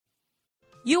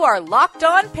You are Locked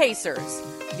On Pacers,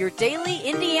 your daily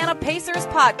Indiana Pacers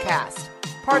podcast,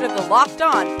 part of the Locked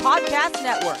On Podcast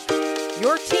Network,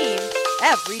 your team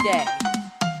every day.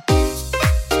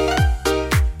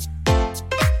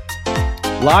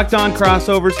 Locked On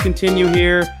crossovers continue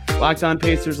here. Locked On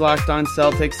Pacers, Locked On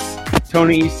Celtics.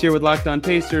 Tony East here with Locked On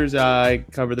Pacers. I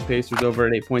cover the Pacers over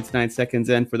at 8 points, 9 seconds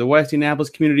in for the West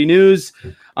Indianapolis Community News.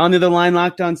 On the other line,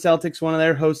 Locked On Celtics, one of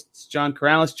their hosts, John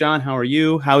Corrales. John, how are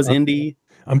you? How's Indy?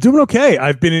 I'm doing okay.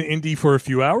 I've been in Indy for a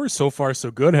few hours. So far, so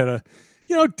good. Had a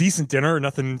decent dinner,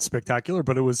 nothing spectacular,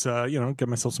 but it was, get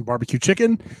myself some barbecue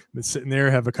chicken. Been sitting there,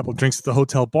 have a couple of drinks at the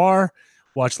hotel bar,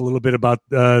 watched a little bit about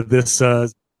this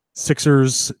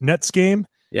Sixers Nets game.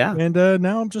 Yeah. And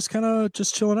now I'm just kind of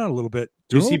chilling out a little bit.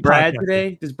 Do you see Brad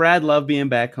today? Does Brad love being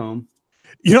back home?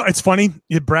 It's funny.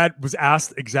 Brad was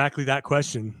asked exactly that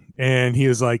question. And he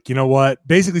was like, you know what?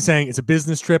 Basically saying it's a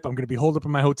business trip. I'm going to be holed up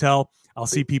in my hotel. I'll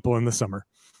see people in the summer.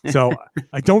 So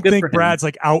I don't think Brad's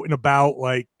like out and about,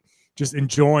 like just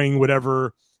enjoying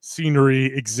whatever scenery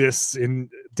exists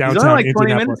in downtown. He's only like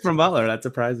 20 minutes from Butler. That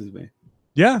surprises me.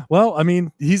 Yeah. Well, I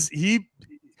mean,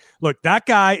 look, that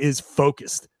guy is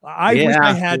focused. I wish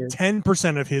I had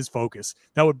 10% of his focus.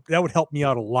 That would help me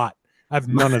out a lot. I have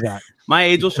none of that. My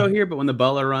age will show here, but when the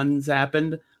Butler runs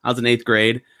happened, I was in 8th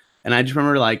grade, and I just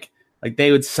remember like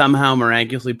they would somehow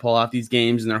miraculously pull off these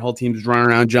games, and their whole team's running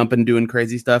around, jumping, doing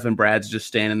crazy stuff, and Brad's just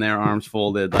standing there, arms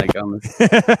folded, like on this.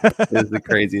 It was the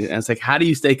crazy. And it's like, how do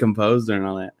you stay composed during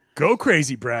all that? Go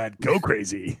crazy, Brad. Go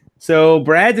crazy. So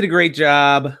Brad did a great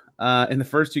job in the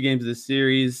first 2 games of this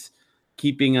series,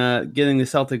 getting the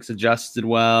Celtics adjusted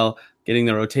well, getting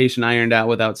the rotation ironed out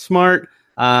without Smart.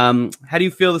 How do you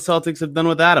feel the Celtics have done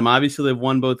without him? Obviously, they've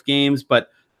won both games,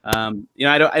 but I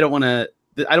don't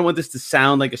want this to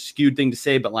sound like a skewed thing to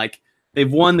say, but like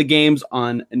they've won the games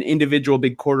on an individual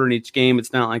big quarter in each game.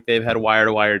 It's not like they've had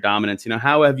wire-to-wire dominance.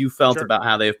 How have you felt about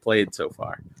how they've played so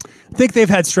far? I think they've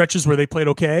had stretches where they played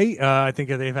okay. I think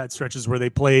they've had stretches where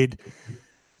they played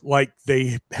like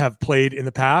they have played in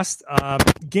the past.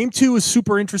 Game 2 is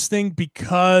super interesting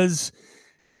because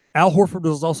Al Horford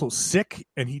was also sick,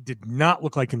 and he did not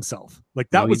look like himself. Like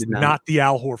that was not the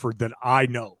Al Horford that I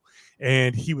know.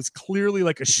 And he was clearly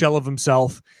like a shell of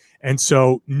himself. And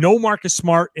so no Marcus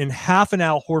Smart and half an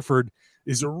Al Horford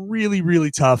is really, really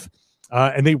tough.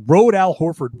 And they rode Al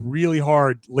Horford really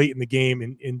hard late in the game,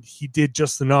 and he did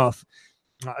just enough,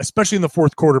 especially in the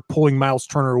fourth quarter, pulling Miles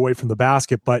Turner away from the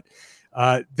basket. But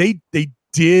they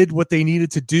did what they needed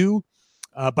to do.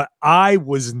 But I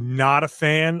was not a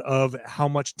fan of how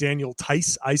much Daniel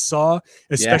Tice I saw,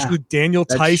 especially Daniel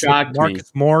Tice with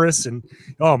Marcus Morris. And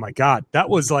oh my God, that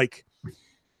was like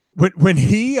when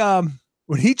he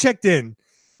checked in,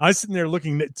 I was sitting there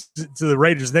looking to the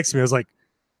Raiders next to me. I was like,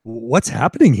 what's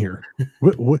happening here?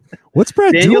 What's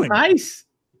Brad Daniel doing? Tice.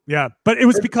 Yeah, but it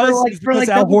was because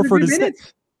Al Horford is sick.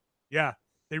 Yeah,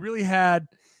 they really had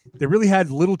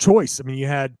little choice. I mean, you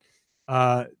had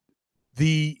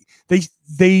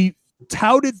they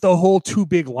touted the whole 2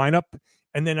 big lineup,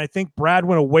 and then I think Brad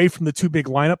went away from the 2 big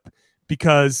lineup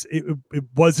because it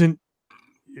wasn't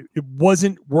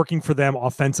working for them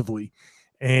offensively,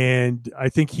 and I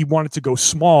think he wanted to go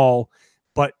small,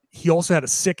 but he also had a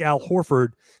sick Al Horford.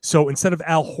 So instead of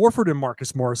Al Horford and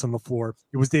Marcus Morris on the floor,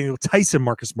 it was Daniel Tice and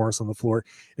Marcus Morris on the floor,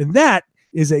 and that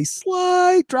is a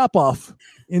slight drop off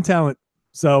in talent.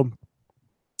 So,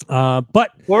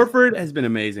 but Horford has been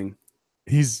amazing.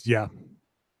 He's I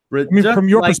mean, from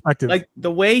your perspective, like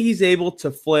the way he's able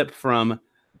to flip from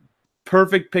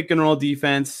perfect pick and roll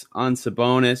defense on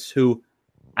Sabonis, who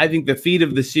I think the feat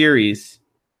of the series,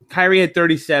 Kyrie had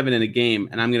 37 in a game,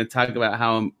 and I'm going to talk about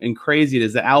how crazy it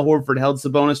is that Al Horford held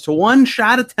Sabonis to 1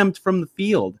 shot attempt from the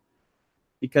field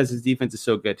because his defense is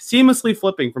so good. Seamlessly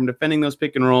flipping from defending those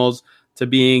pick and rolls to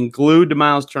being glued to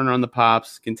Miles Turner on the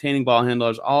pops, containing ball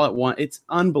handlers all at once. It's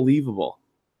unbelievable.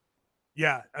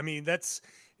 Yeah, I mean,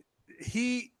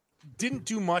 he didn't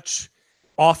do much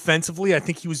offensively. I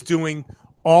think he was doing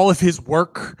all of his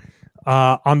work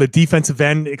on the defensive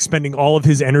end, expending all of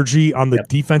his energy on the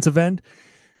defensive end,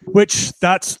 which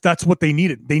that's what they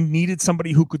needed. They needed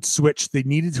somebody who could switch. They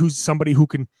needed somebody who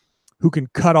can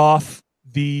cut off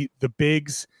the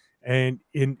bigs and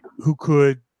who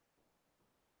could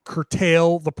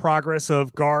curtail the progress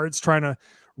of guards trying to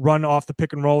run off the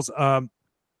pick and rolls. And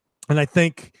I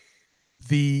think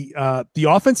the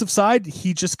offensive side,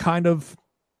 he just kind of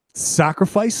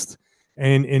sacrificed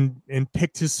and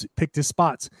picked his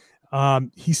spots.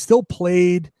 He still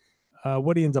played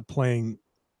what he ends up playing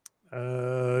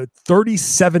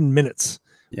 37 minutes,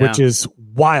 which is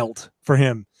wild for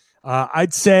him.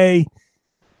 I'd say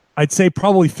I'd say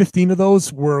probably 15 of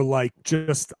those were like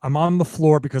just I'm on the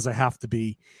floor because I have to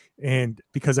be, and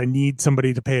because I need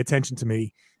somebody to pay attention to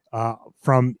me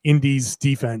from Indy's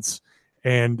defense,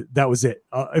 and that was it.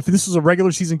 If this was a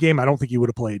regular season game, I don't think he would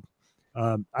have played.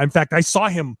 In fact, I saw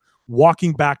him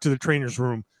walking back to the trainer's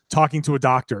room, talking to a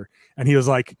doctor, and he was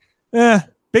like,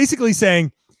 basically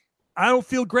saying, "I don't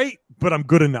feel great, but I'm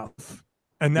good enough,"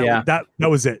 and that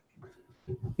was it.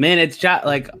 Man, it's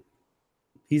like.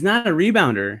 He's not a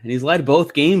rebounder, and he's led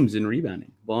both games in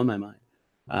rebounding. Blowing my mind.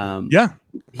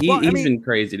 He's been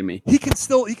crazy to me. He can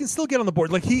still get on the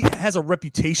board. Like, he has a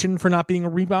reputation for not being a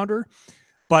rebounder,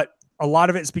 but a lot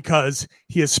of it is because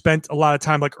he has spent a lot of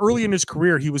time. Like, early in his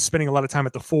career, he was spending a lot of time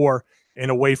at the 4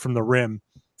 and away from the rim.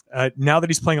 Now that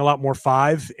he's playing a lot more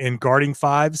 5 and guarding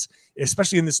 5s,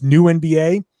 especially in this new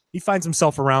NBA, he finds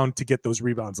himself around to get those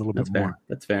rebounds a little bit more.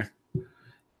 That's fair.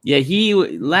 Yeah,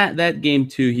 that game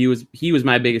too. He was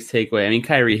my biggest takeaway. I mean,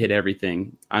 Kyrie hit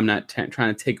everything. I'm not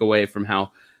trying to take away from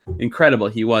how incredible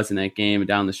he was in that game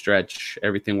down the stretch.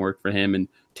 Everything worked for him, and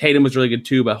Tatum was really good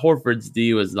too. But Horford's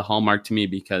D was the hallmark to me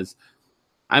because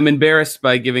I'm embarrassed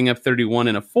by giving up 31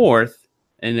 in a fourth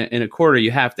and in a quarter.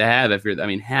 You have to have if you're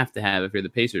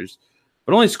the Pacers,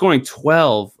 but only scoring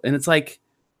 12, and it's like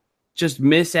just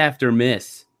miss after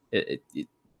miss. It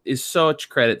is such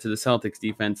credit to the Celtics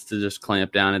defense to just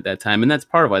clamp down at that time. And that's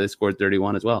part of why they scored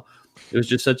 31 as well. It was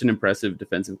just such an impressive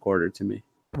defensive quarter to me.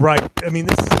 Right. I mean,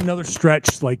 this is another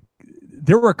stretch. Like,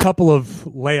 there were a couple of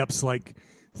layups, like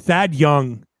Thad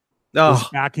Young was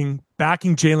backing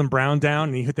Jaylen Brown down,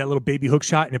 and he hit that little baby hook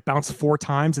shot, and it bounced 4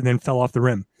 times and then fell off the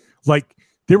rim. Like,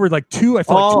 there were like 2 or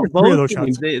 3 of those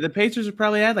shots. The Pacers have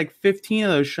probably had like 15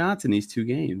 of those shots in these 2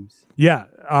 games. Yeah.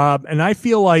 And I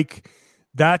feel like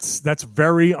that's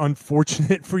very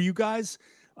unfortunate for you guys.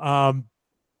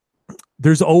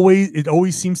 It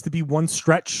always seems to be one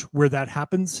stretch where that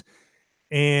happens,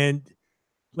 and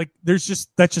like that's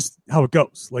just how it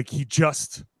goes. Like, he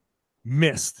just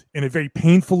missed in a very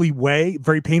painful way,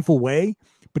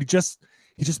 but he just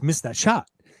missed that shot.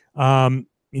 And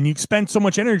you spend so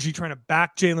much energy trying to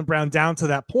back Jaylen Brown down to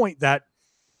that point that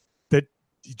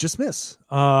you just miss.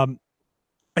 I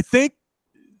think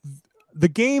the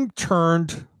game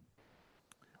turned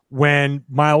when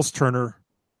Miles Turner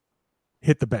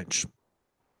hit the bench.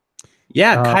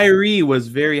 Yeah, Kyrie was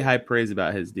very high praise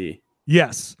about his D.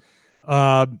 Yes.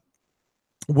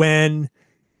 When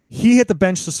he hit the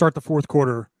bench to start the fourth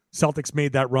quarter, Celtics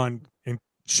made that run and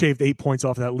shaved 8 points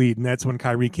off that lead, and that's when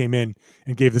Kyrie came in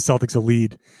and gave the Celtics a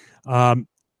lead. I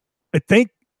think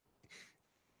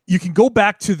you can go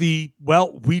back to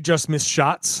we just missed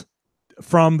shots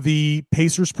from the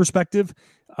Pacers' perspective.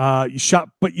 You shot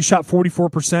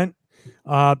 44%.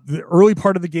 The early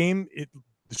part of the game,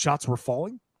 the shots were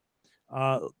falling.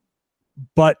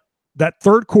 But that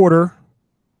third quarter,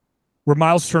 where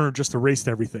Miles Turner just erased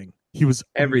everything. He was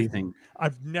everything. Amazing.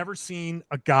 I've never seen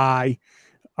a guy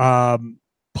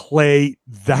play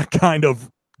that kind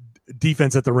of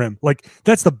defense at the rim. Like,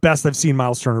 that's the best I've seen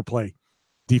Miles Turner play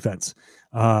defense.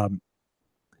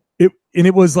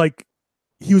 It was like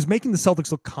he was making the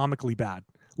Celtics look comically bad.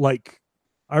 Like,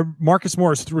 Marcus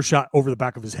Morris threw a shot over the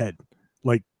back of his head,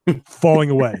 like falling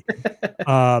away.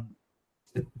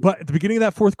 But at the beginning of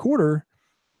that fourth quarter,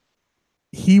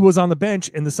 he was on the bench,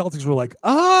 and the Celtics were like,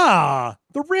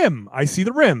 the rim. I see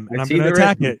the rim, and I'm going to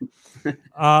attack it.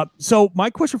 So my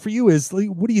question for you is,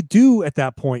 what do you do at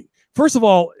that point? First of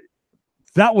all,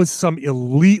 that was some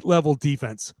elite level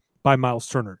defense by Miles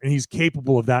Turner, and he's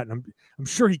capable of that. And I'm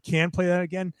sure he can play that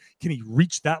again. Can he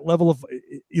reach that level of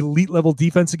elite level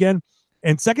defense again?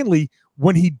 And secondly,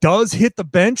 when he does hit the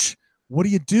bench, what do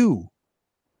you do?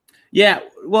 Yeah,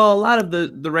 well, a lot of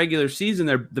the regular season,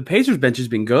 the Pacers bench has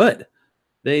been good.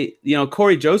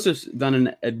 Corey Joseph's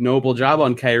done a noble job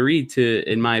on Kyrie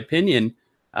in my opinion,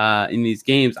 in these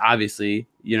games. Obviously,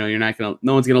 no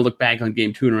one's gonna look back on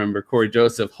game 2 and remember Corey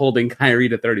Joseph holding Kyrie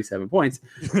to 37 points.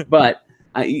 But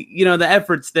the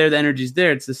effort's there, the energy's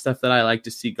there. It's the stuff that I like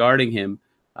to see guarding him.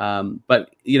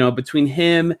 But between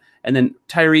him and then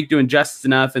Tyreek doing just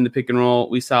enough in the pick and roll,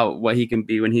 we saw what he can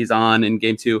be when he's on in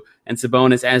game 2. And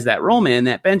Sabonis as that role man,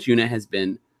 that bench unit has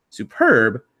been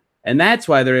superb. And that's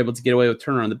why they're able to get away with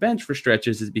Turner on the bench for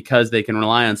stretches, is because they can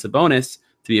rely on Sabonis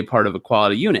to be a part of a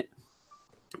quality unit.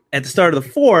 At the start of the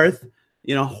fourth,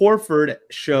 Horford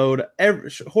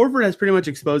has pretty much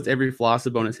exposed every flaw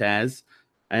Sabonis has.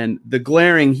 And the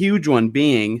glaring huge one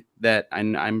being that I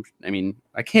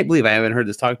can't believe I haven't heard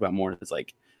this talked about more. It's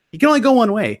like, he can only go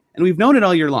one way. And we've known it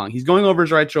all year long. He's going over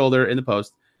his right shoulder in the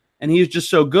post. And he's just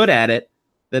so good at it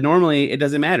that normally it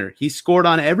doesn't matter. He scored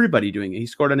on everybody doing it. He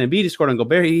scored on Embiid. He scored on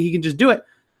Gobert. He can just do it.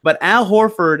 But Al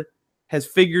Horford has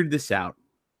figured this out.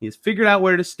 He's figured out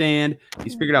where to stand.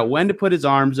 He's figured out when to put his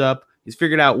arms up. He's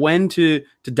figured out when to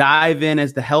dive in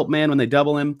as the help man when they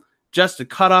double him, just to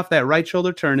cut off that right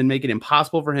shoulder turn and make it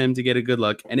impossible for him to get a good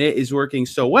look. And it is working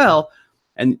so well.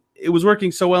 And it was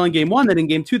working so well in game one that in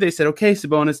game two, they said, okay,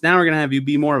 Sabonis, now we're going to have you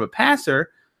be more of a passer.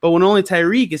 But when only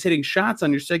Tyreek is hitting shots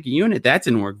on your second unit, that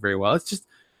didn't work very well. It's just,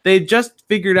 they just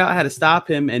figured out how to stop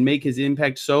him and make his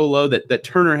impact so low that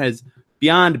Turner has,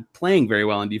 beyond playing very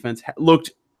well in defense,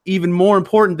 looked even more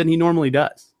important than he normally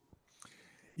does.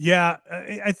 Yeah,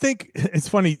 I think it's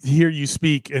funny to hear you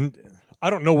speak, and I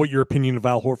don't know what your opinion of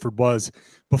Al Horford was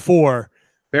before.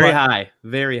 Very high,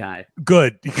 very high.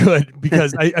 Good,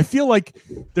 because I feel like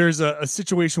there's a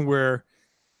situation where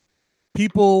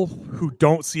people who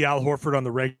don't see Al Horford on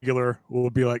the regular will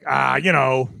be like,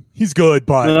 he's good,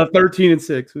 but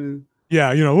 13-6.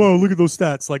 Yeah, whoa, look at those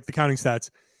stats, like the counting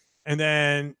stats. And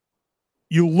then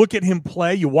you look at him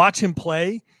play, you watch him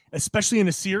play, especially in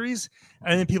a series,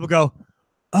 and then people go,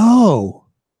 oh,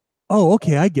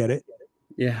 okay, I get it.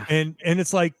 Yeah. And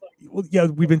it's like, well, yeah,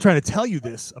 we've been trying to tell you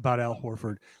this about Al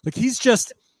Horford. Like, he's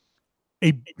just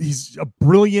he's a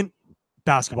brilliant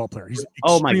basketball player. He's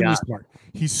extremely smart.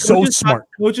 He's so smart.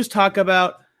 Coaches talk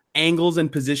about angles and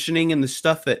positioning and the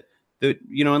stuff that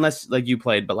unless like you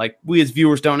played, but like we as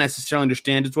viewers don't necessarily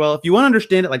understand as well. If you want to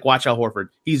understand it, like watch Al Horford.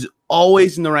 He's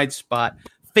always in the right spot,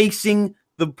 facing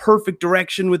the perfect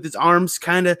direction with his arms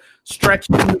kind of stretched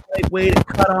in the right way to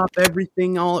cut off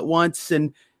everything all at once.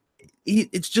 And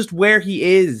it's just where he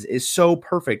is so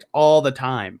perfect all the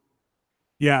time.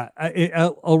 Yeah.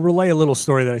 I'll relay a little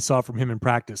story that I saw from him in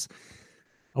practice.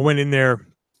 I went in there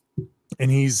and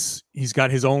he's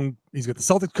got the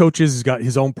Celtics coaches, he's got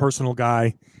his own personal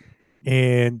guy,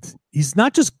 and he's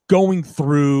not just going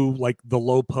through like the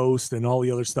low post and all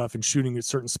the other stuff and shooting at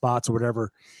certain spots or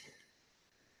whatever.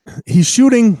 He's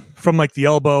shooting from like the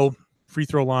elbow, free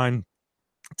throw line,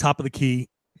 top of the key,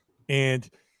 and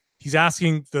he's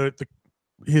asking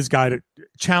his guy to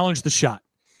challenge the shot.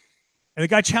 And the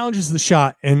guy challenges the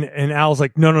shot, and Al's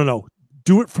like, no,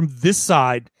 do it from this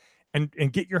side and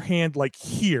get your hand like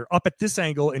here, up at this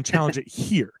angle, and challenge it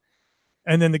here.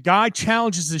 And then the guy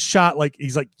challenges his shot like,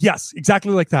 he's like, yes,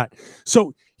 exactly like that.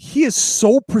 So he is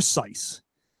so precise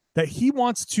that he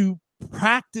wants to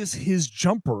practice his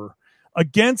jumper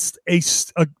against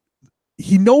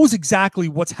he knows exactly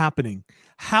what's happening,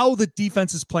 how the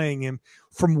defense is playing him,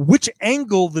 from which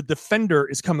angle the defender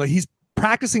is coming. He's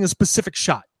practicing a specific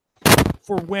shot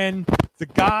for when the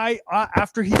guy,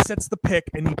 after he sets the pick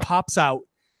and he pops out,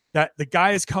 that the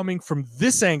guy is coming from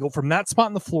this angle, from that spot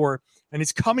on the floor, and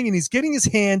he's coming and he's getting his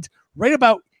hand right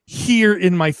about here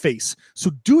in my face. So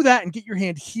do that and get your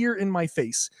hand here in my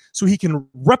face so he can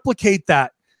replicate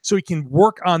that, so he can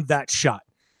work on that shot.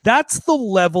 That's the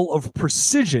level of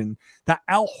precision that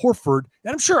Al Horford,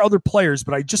 and I'm sure other players,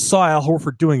 but I just saw Al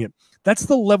Horford doing it. That's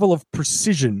the level of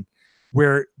precision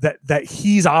where that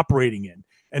he's operating in.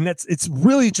 And it's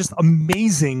really just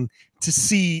amazing to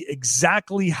see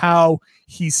exactly how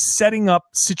he's setting up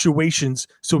situations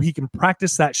so he can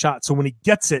practice that shot. So when he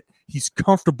gets it, he's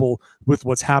comfortable with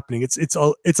what's happening. It's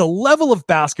a level of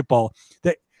basketball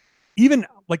that even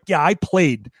like, yeah, I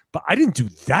played, but I didn't do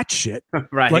that shit.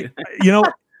 Right. Like,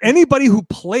 anybody who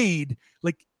played,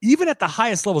 like even at the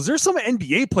highest levels, there's some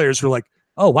NBA players who are like,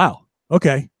 oh, wow.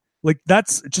 Okay. Like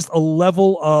that's just a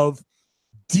level of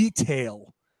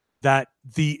detail that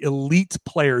the elite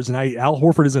players, and Al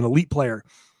Horford is an elite player.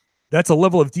 That's a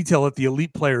level of detail that the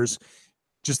elite players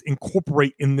just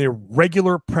incorporate in their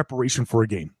regular preparation for a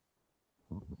game.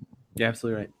 Yeah,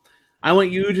 absolutely right. I want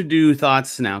you to do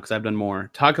thoughts now because I've done more.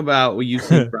 Talk about what you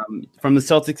see from the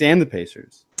Celtics and the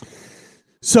Pacers.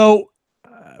 So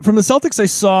from the Celtics, I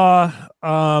saw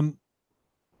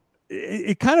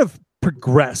it kind of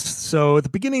progressed. So at the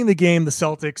beginning of the game, the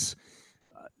Celtics,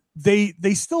 they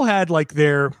still had like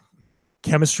their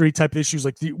chemistry type of issues.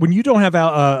 Like when you don't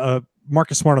have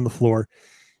Marcus Smart on the floor,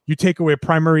 you take away a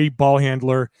primary ball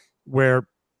handler where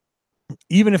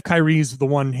even if Kyrie's the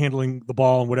one handling the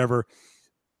ball and whatever,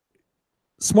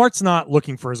 Smart's not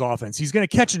looking for his offense. He's going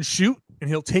to catch and shoot and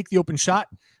he'll take the open shot,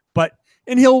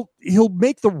 and he'll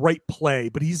make the right play,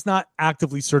 but he's not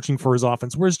actively searching for his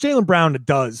offense. Whereas Jaylen Brown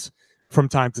does from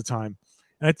time to time.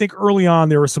 And I think early on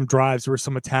there were some drives, there were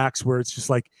some attacks where it's just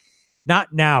like,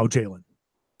 not now, Jaylen.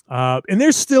 And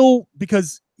there's still,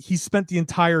 because he spent the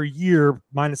entire year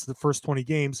minus the first 20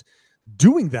 games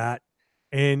doing that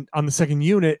and on the second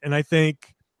unit. And I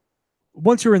think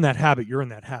once you're in that habit, you're in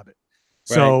that habit.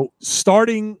 Right. So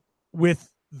starting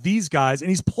with these guys, and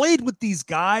he's played with these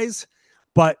guys,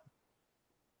 but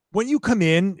when you come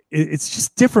in, it's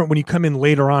just different when you come in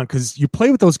later on because you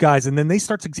play with those guys and then they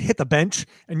start to hit the bench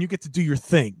and you get to do your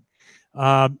thing.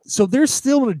 So there's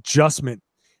still an adjustment,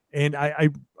 and I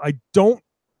don't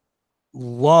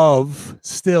love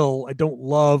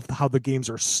how the games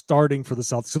are starting for the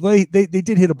Celtics. So they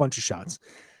did hit a bunch of shots.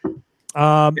 They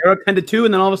were up 10-2,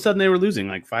 and then all of a sudden they were losing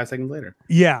like 5 seconds later.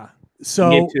 Yeah. So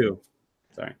Game 2.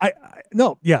 Sorry.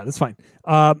 No, yeah, that's fine.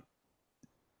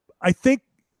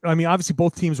 Obviously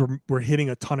both teams were hitting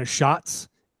a ton of shots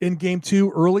in game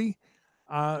 2 early.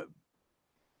 The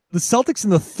Celtics in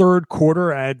the third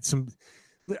quarter had some.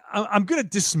 I'm going to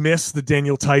dismiss the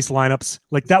Daniel Tice lineups.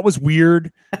 Like, that was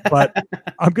weird, but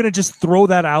I'm going to just throw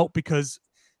that out because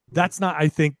that's not, I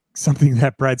think, something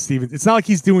that Brad Stevens, it's not like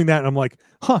he's doing that. And I'm like,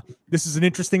 this is an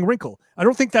interesting wrinkle. I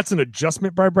don't think that's an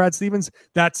adjustment by Brad Stevens.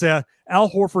 That's Al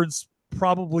Horford's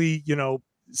probably,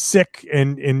 sick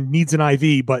and needs an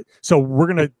IV, but so we're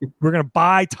going to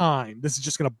buy time. This is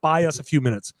just going to buy us a few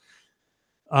minutes.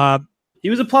 He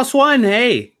was a +1.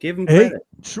 Hey, give him credit. Hey,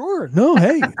 sure. No,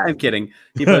 hey. I'm kidding.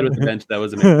 He played with the bench. That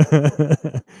was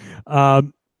amazing.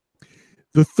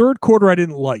 The third quarter I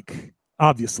didn't like,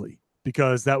 obviously,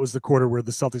 because that was the quarter where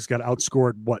the Celtics got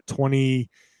outscored,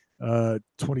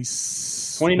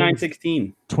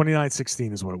 29-16.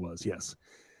 29-16 is what it was, yes.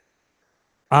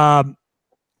 I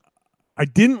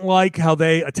didn't like how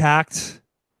they attacked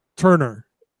Turner,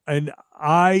 and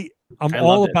I'm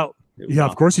all about – yeah,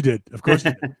 of course you did. Of course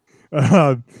you did.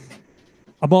 I'm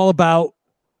all about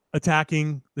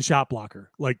attacking the shot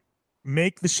blocker. Like,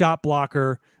 make the shot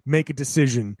blocker make a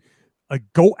decision.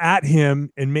 Go at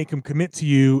him and make him commit to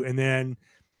you, and then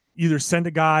either send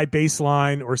a guy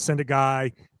baseline or send a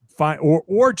guy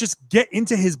or just get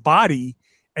into his body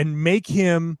and make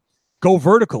him go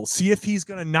vertical. See if he's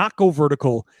going to not go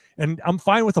vertical. And I'm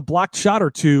fine with a blocked shot or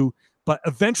two, but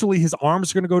eventually his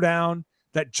arms are going to go down.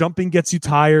 That jumping gets you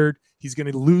tired. He's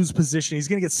going to lose position. He's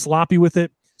going to get sloppy with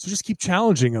it. So just keep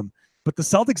challenging him. But the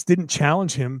Celtics didn't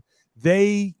challenge him.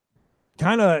 They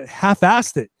kind of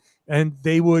half-assed it. And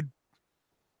they would,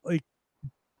 like,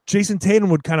 Jason Tatum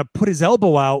would kind of put his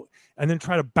elbow out and then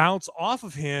try to bounce off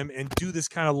of him and do this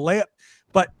kind of layup.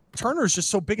 But Turner's just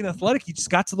so big and athletic. He just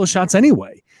got to those shots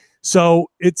anyway. So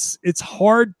it's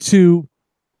hard to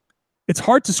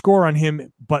score on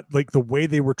him. But like the way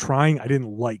they were trying, I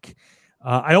didn't like.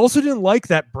 I also didn't like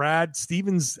that Brad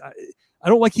Stevens. I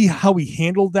don't like how he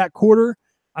handled that quarter.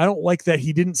 I don't like that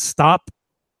he didn't stop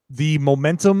the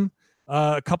momentum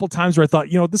a couple times where I thought,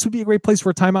 this would be a great place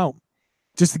for a timeout,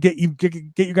 just to get you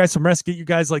guys some rest, get you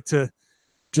guys like to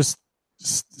just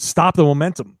stop the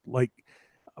momentum. Like,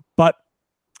 but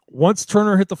once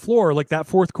Turner hit the floor, like that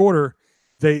fourth quarter,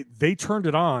 they turned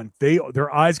it on.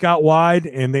 Their eyes got wide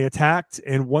and they attacked.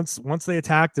 And once they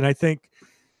attacked, and I think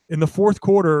in the fourth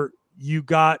quarter, you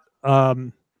got,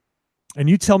 and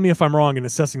you tell me if I'm wrong in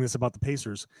assessing this about the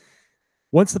Pacers.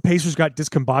 Once the Pacers got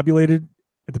discombobulated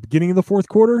at the beginning of the fourth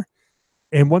quarter,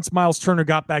 and once Miles Turner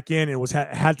got back in and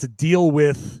had to deal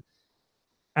with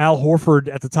Al Horford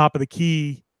at the top of the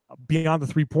key beyond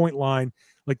the 3-point line,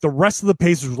 like the rest of the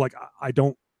Pacers were like, I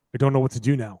don't know what to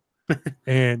do now.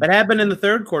 And that happened in the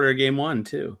third quarter of game 1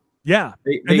 too. Yeah.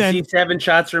 They see 7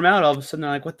 shots from out. All of a sudden they're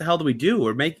like, what the hell do we do?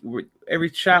 Every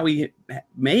shot we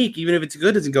make, even if it's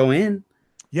good, doesn't go in.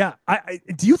 Yeah.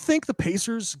 Do you think the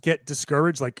Pacers get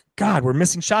discouraged? Like, God, we're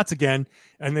missing shots again.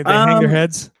 And they hang their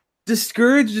heads.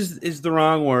 Discouraged is the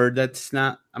wrong word.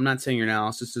 I'm not saying your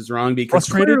analysis is wrong, because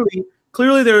frustrated?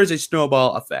 Clearly there is a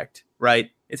snowball effect,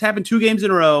 right? It's happened 2 games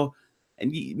in a row,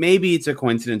 and maybe it's a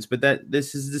coincidence, but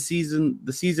this is the season.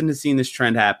 The season has seen this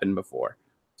trend happen before.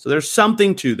 So there's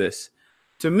something to this.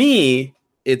 To me,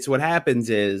 it's what happens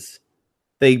is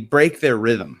they break their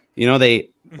rhythm.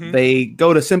 They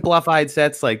go to simplified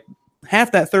sets. Like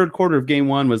half that third quarter of game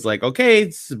 1 was like, okay,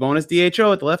 it's Sabonis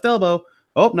DHO at the left elbow.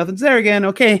 Oh, nothing's there again.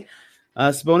 Okay.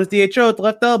 Sabonis DHO at the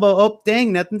left elbow. Oh,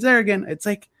 dang, nothing's there again. It's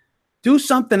like, do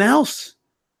something else.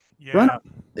 Yeah. Run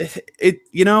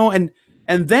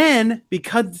and then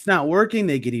because it's not working,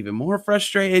 they get even more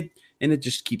frustrated. And it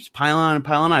just keeps piling on and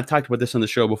piling on. I've talked about this on the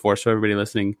show before, so everybody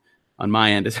listening on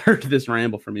my end has heard this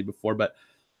ramble from me before. But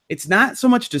it's not so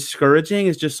much discouraging.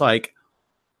 It's just like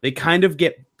they kind of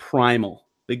get primal.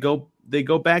 They go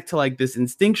back to like this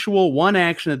instinctual one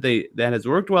action that has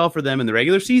worked well for them in the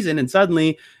regular season, and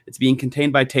suddenly it's being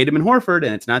contained by Tatum and Horford,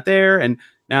 and it's not there, and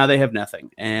now they have nothing.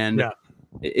 And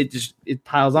it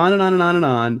piles on and on and on and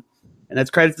on. And that's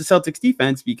credit to the Celtics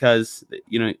defense because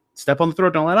step on the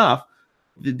throat, don't let off.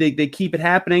 They keep it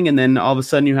happening, and then all of a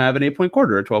sudden you have an 8-point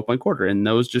quarter, a 12-point quarter, and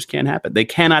those just can't happen. They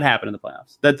cannot happen in the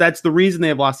playoffs. That's the reason they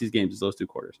have lost these games, is those 2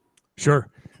 quarters. Sure.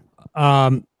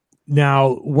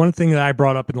 Now, one thing that I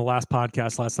brought up in the last night's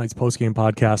postgame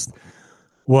podcast,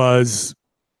 was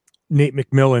Nate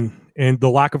McMillan and the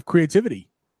lack of creativity.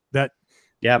 That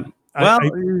yeah. Well,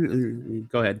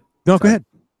 go ahead. No, go ahead.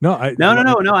 No.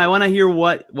 I want to hear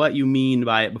what you mean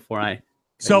by it before I.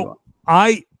 So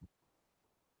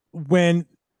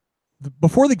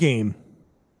before the game,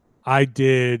 I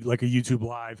did like a YouTube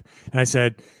live, and I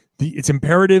said it's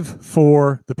imperative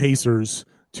for the Pacers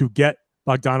to get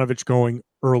Bogdanovich going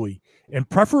early, and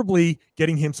preferably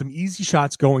getting him some easy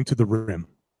shots going to the rim.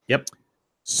 Yep.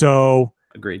 So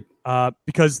agreed.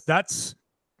 Because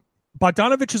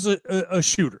Bogdanovich is a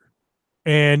shooter.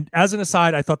 And as an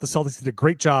aside, I thought the Celtics did a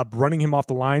great job running him off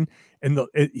the line, and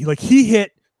he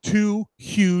hit 2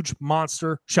 huge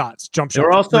monster shots, jump shots. They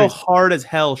were also hard as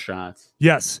hell shots.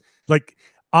 Yes. Like,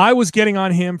 I was getting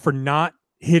on him for not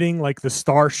hitting like the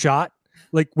star shot.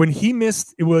 Like, when he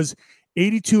missed, it was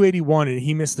 82-81 and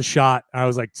he missed the shot. I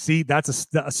was like, see, that's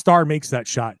a star makes that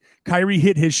shot. Kyrie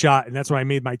hit his shot, and that's when I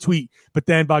made my tweet. But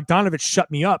then Bogdanovich shut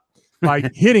me up by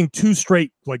hitting 2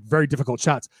 straight, like, very difficult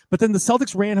shots. But then the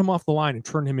Celtics ran him off the line and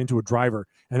turned him into a driver.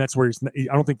 And that's where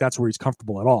I don't think that's where he's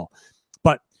comfortable at all.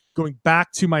 But going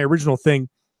back to my original thing,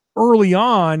 early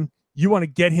on, you want to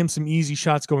get him some easy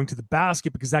shots going to the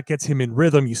basket, because that gets him in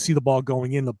rhythm. You see the ball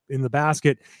going in the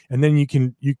basket, and then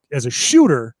you as a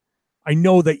shooter, I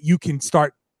know that you can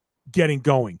start getting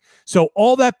going. So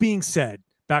all that being said,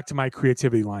 back to my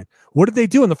creativity line, what did they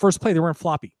do in the first play? They weren't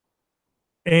floppy.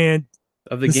 And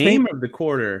of the game or the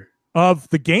quarter? Of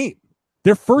the game.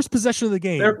 Their first possession of the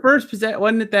game. Their first possession,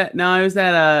 wasn't it that? No, it was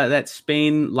that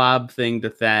Spain lob thing to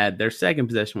Thad. Their second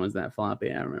possession was that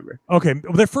floppy, I remember. Okay,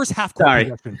 well, their first half court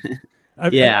possession.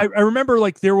 I remember,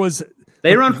 like, there was...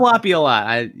 They run floppy a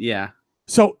lot.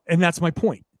 So, and that's my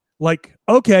point. Like,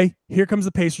 okay, here comes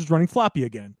the Pacers running floppy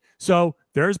again. So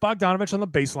there's Bogdanovich on the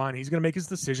baseline. He's going to make his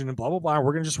decision and blah, blah, blah.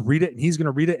 We're going to just read it, and he's going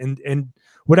to read it and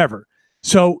whatever.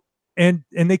 So, and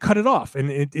they cut it off,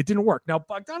 and it didn't work. Now,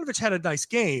 Bogdanovich had a nice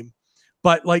game,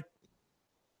 but, like,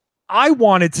 I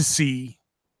wanted to see,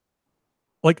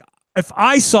 like, if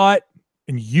I saw it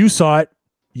and you saw it,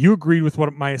 you agreed with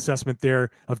what my assessment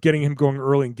there of getting him going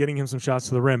early and getting him some shots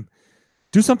to the rim.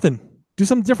 Do something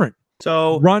different.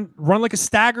 So run like a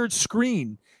staggered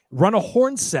screen, run a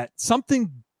horn set,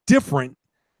 something different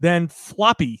than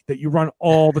floppy that you run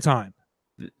all the time.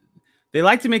 They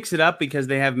like to mix it up because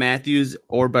they have Matthews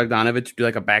or Bogdanovich do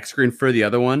like a back screen for the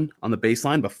other one on the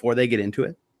baseline before they get into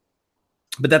it.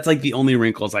 But that's like the only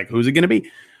wrinkle. It's like, who's it going to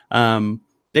be?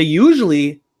 They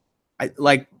usually,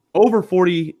 like, over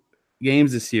 40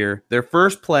 games this year, their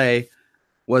first play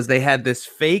was they had this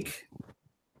fake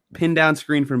pin down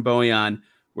screen from Bojan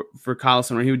for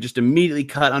Collison, where he would just immediately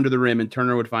cut under the rim and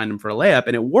Turner would find him for a layup.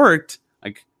 And it worked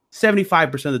like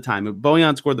 75% of the time.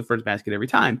 Bojan scored the first basket every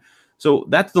time. So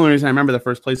that's the only reason I remember the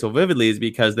first play so vividly, is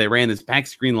because they ran this back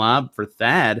screen lob for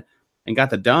Thad and got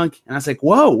the dunk. And I was like,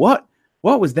 whoa, what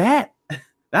was that?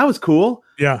 That was cool.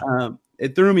 Yeah.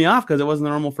 It threw me off because it wasn't the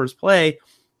normal first play.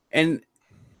 And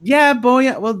yeah,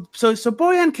 Bojan, well, so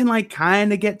Bojan can, like,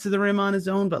 kind of get to the rim on his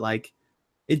own, but, like,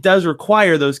 it does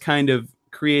require those kind of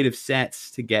creative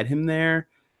sets to get him there.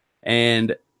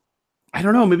 And I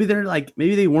don't know, maybe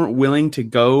they weren't willing to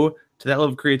go to that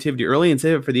level of creativity early and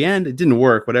save it for the end. It didn't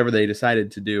work, whatever they decided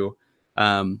to do.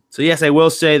 So yes, I will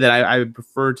say that I would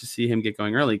prefer to see him get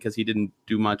going early, because he didn't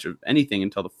do much of anything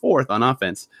until the fourth on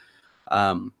offense.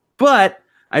 But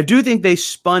I do think they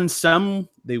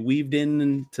weaved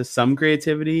into some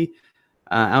creativity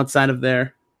outside of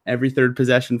their every third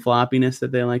possession floppiness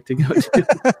that they like to go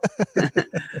to.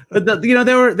 But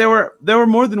there were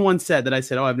more than one set that I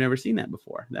said, oh, I've never seen that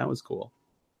before. That was cool.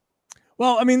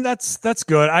 Well, I mean, that's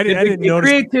good. I didn't notice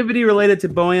creativity related to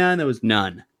Bojan. There was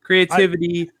none.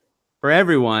 Creativity for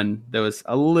everyone, there was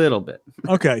a little bit.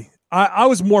 Okay. I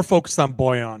was more focused on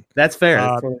Bojan. That's fair.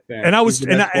 That's totally fair. And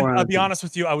I'll be honest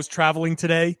with you, I was traveling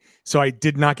today, so I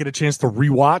did not get a chance to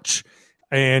rewatch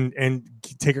and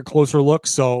take a closer look.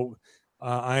 So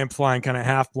I am flying kind of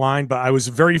half blind, but I was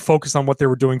very focused on what they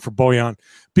were doing for Bojan,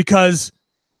 because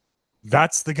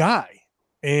that's the guy,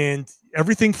 and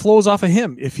everything flows off of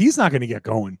him. If he's not going to get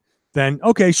going, then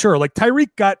okay, sure. Like,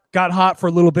 Tyreek got hot for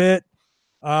a little bit.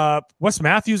 Wes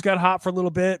Matthews got hot for a little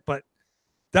bit, but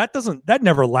that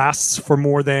never lasts for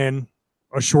more than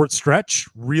a short stretch,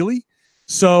 really.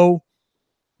 So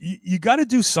you got to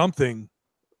do something,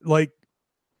 like,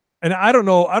 and I don't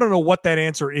know what that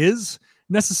answer is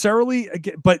necessarily,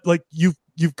 but, like, you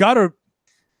got to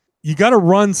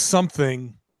run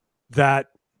something that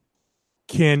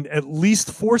can at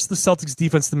least force the Celtics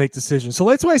defense to make decisions. So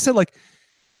that's why I said, like,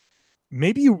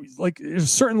 maybe there's a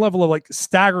certain level of like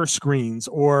stagger screens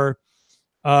or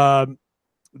I've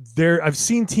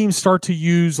seen teams start to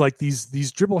use like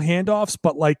these dribble handoffs,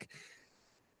 but like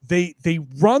they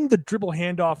run the dribble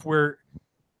handoff where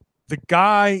the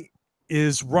guy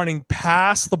is running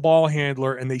past the ball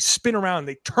handler and they spin around and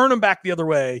they turn him back the other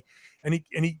way. And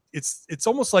it's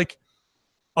almost like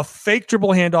a fake dribble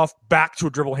handoff back to a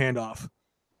dribble handoff.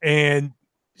 And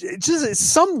it's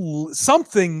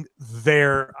something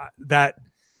there that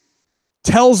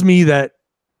tells me that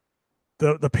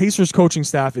the Pacers coaching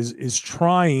staff is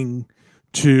trying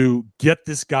to get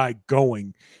this guy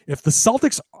going. If the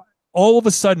Celtics all of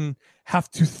a sudden have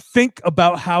to think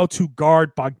about how to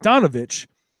guard Bogdanović,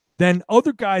 then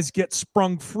other guys get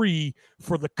sprung free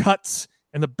for the cuts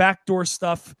and the backdoor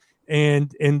stuff,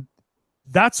 and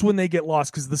that's when they get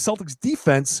lost, because the Celtics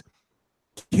defense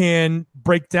can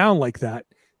break down like that.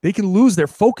 They can lose their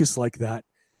focus like that.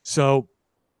 So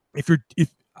if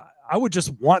I would just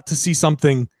want to see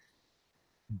something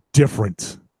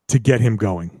different to get him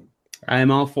going. I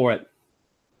am all for it.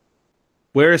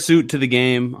 Wear a suit to the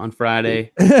game on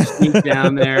Friday. Sneak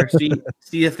down there.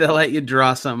 See if they'll let you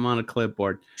draw something on a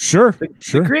clipboard. Sure.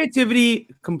 The creativity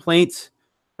complaints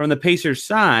from the Pacers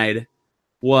side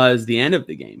was the end of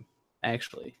the game,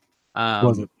 actually.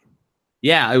 Was it?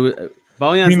 Yeah. It was,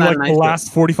 Bojan's not like the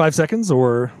last 45 seconds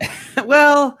or?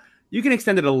 Well, you can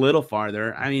extend it a little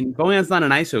farther. I mean, Bojan's not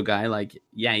an ISO guy. Like,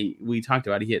 yeah, we talked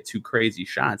about it. He hit 2 crazy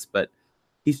shots, but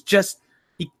he's just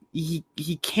he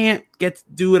can't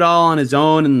do it all on his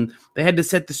own, and they had to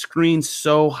set the screen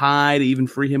so high to even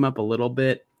free him up a little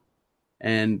bit.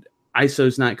 And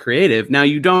ISO's not creative. Now,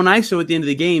 you don't ISO at the end of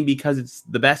the game because it's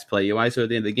the best play. You ISO at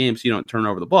the end of the game so you don't turn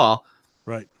over the ball.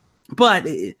 Right. But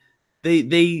they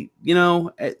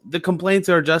the complaints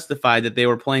are justified that they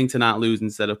were playing to not lose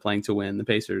instead of playing to win, the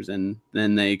Pacers, and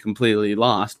then they completely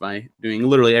lost by doing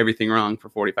literally everything wrong for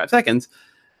 45 seconds.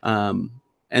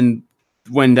 And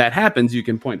when that happens, you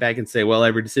can point back and say, well,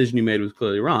 every decision you made was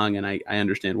clearly wrong, and I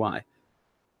understand why.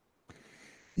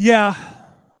 Yeah.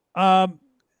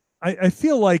 I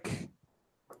feel like,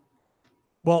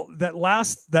 well, that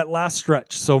last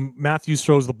stretch, so Matthews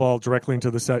throws the ball directly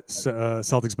into the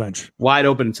Celtics bench. Wide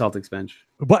open Celtics bench.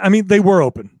 But, I mean, they were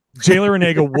open. Jalen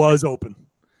Renega was open,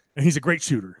 and he's a great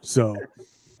shooter. So,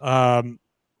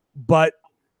 but,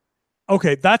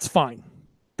 okay, that's fine.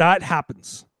 That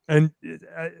happens. And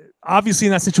obviously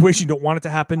in that situation, you don't want it to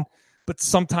happen, but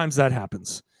sometimes that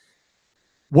happens.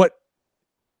 What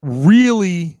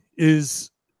really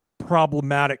is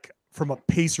problematic from a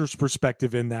Pacers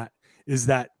perspective in that is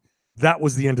that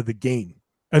was the end of the game.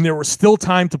 And there was still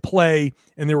time to play,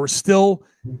 and there were still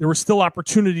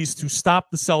opportunities to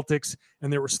stop the Celtics,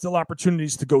 and there were still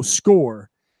opportunities to go score.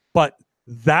 But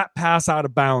that pass out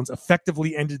of bounds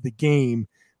effectively ended the game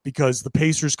because the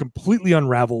Pacers completely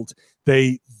unraveled.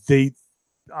 They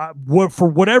for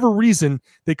whatever reason,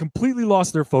 they completely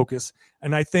lost their focus.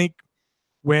 And I think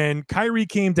when Kyrie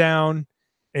came down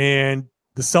and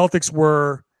the Celtics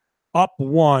were up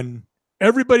 1,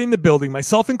 everybody in the building,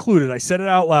 myself included, I said it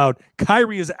out loud,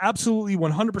 Kyrie is absolutely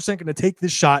 100% going to take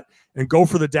this shot and go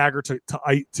for the dagger to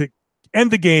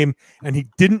end the game. And he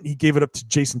didn't. He gave it up to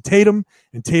Jason Tatum,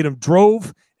 and Tatum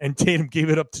drove, and Tatum gave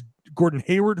it up to Gordon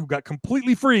Hayward, who got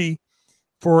completely free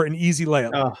for an easy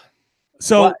layup. Oh.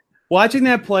 So watching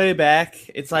that play back,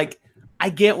 it's like,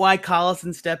 I get why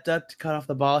Collison stepped up to cut off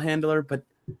the ball handler, but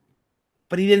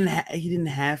he didn't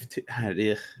have to.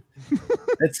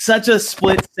 It's such a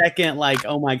split second, like,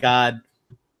 oh my God,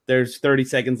 there's 30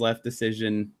 seconds left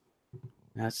decision.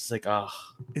 That's just like, oh.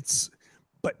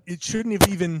 But it shouldn't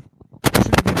have even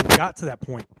got to that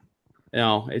point.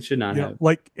 No, it should not have.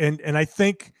 Like, and I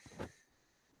think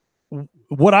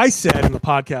what I said in the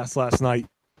podcast last night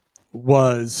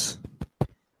was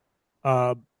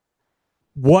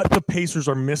what the Pacers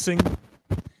are missing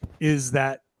is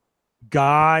that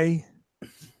guy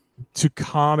to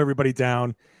calm everybody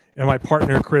down. And my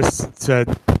partner Chris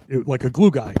said like a glue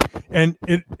guy. And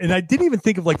I didn't even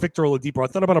think of like Victor Oladipo. I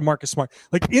thought about a Marcus Smart.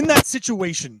 Like in that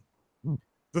situation,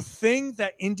 the thing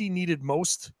that Indy needed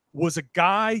most was a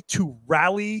guy to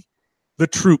rally the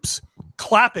troops,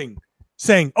 clapping,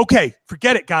 saying, okay,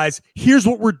 forget it, guys. Here's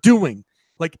what we're doing.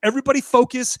 Like, everybody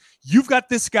focus. You've got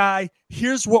this guy.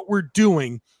 Here's what we're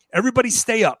doing. Everybody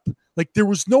stay up. Like, there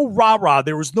was no rah-rah.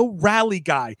 There was no rally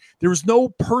guy. There was no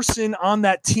person on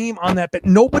that team, on that bit.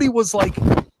 Nobody was like,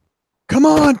 come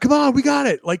on, we got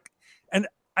it. Like, and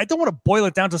I don't want to boil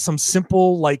it down to some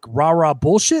simple, like, rah-rah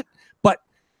bullshit, but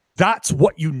that's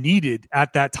what you needed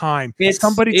at that time.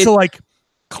 Somebody to, like,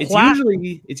 clap.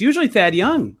 It's usually Thad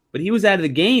Young, but he was out of the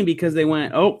game because they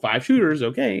went, 5 shooters,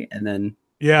 okay. And then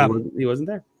Yeah. He wasn't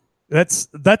there. That's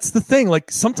the thing.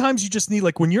 Like sometimes you just need,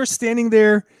 like when you're standing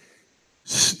there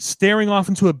staring off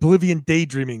into oblivion,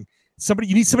 daydreaming,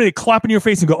 you need somebody to clap in your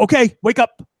face and go, okay, wake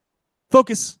up,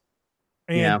 focus.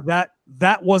 And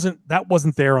that wasn't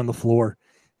there on the floor.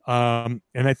 And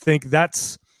I think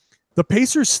the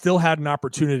Pacers still had an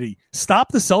opportunity.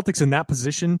 Stop the Celtics in that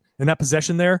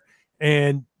possession there.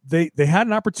 And they had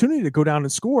an opportunity to go down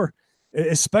and score,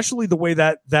 especially the way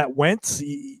that went.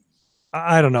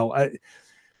 I don't know.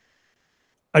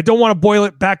 I don't want to boil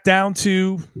it back down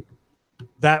to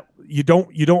that. You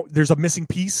don't, there's a missing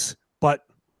piece, but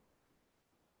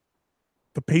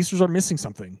the Pacers are missing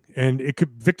something, and it could,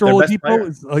 Victor Oladipo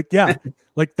is like,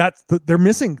 like they're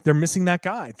missing that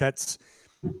guy. That's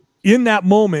in that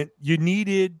moment you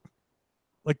needed,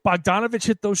 like Bogdanovich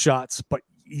hit those shots, but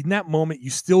in that moment you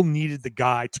still needed the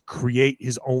guy to create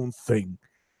his own thing.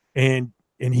 And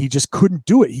he just couldn't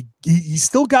do it. He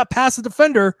still got past the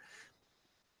defender,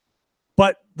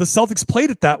 but the Celtics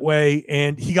played it that way,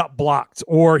 and he got blocked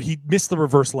or he missed the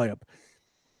reverse layup.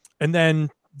 And then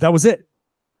that was it.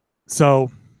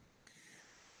 So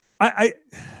I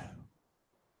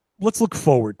let's look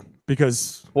forward,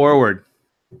 because forward.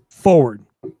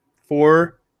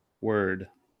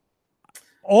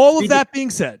 All of that being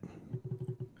said,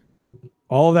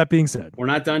 we're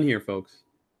not done here, folks.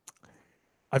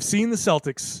 I've seen the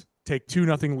Celtics take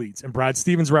 2-0 leads, and Brad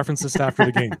Stevens referenced this after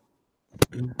the game.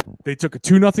 They took a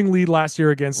 2-0 lead last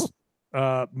year against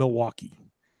Milwaukee.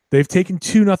 They've taken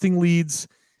 2-0 leads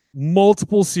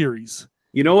multiple series.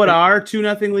 You know what our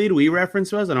 2-0 lead we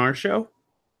referenced was on our show?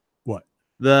 What?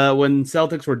 When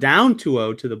Celtics were down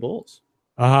 2-0 to the Bulls.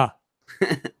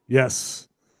 Yes.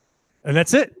 And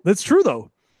that's it. That's true,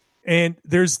 though. And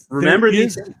there is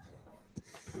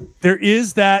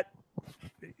that.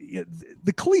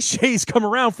 The cliches come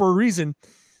around for a reason.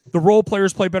 The role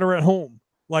players play better at home.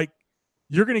 Like,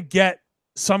 you're going to get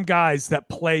some guys that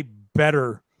play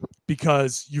better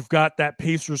because you've got that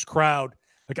Pacers crowd.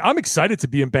 Like, I'm excited to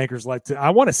be in Bankers Life.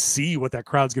 I want to see what that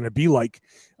crowd's going to be like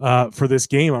for this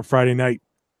game on Friday night.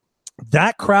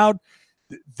 That crowd,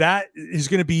 that is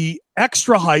going to be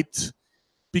extra hyped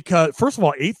because, first of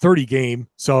all, 8:30 game,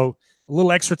 so a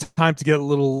little extra time to get a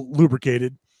little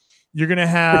lubricated. You're going to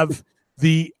have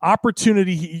the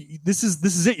opportunity. This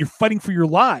is it. You're fighting for your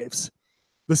lives.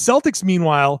 The Celtics,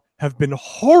 meanwhile, have been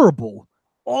horrible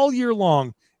all year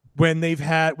long when they've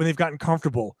gotten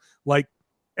comfortable. Like,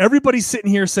 everybody's sitting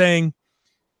here saying,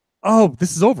 "Oh,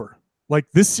 this is over." Like,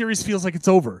 this series feels like it's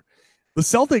over. The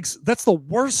Celtics, that's the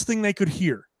worst thing they could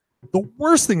hear. The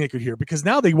worst thing they could hear, because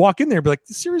now they walk in there and be like,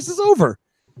 "The series is over,"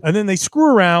 and then they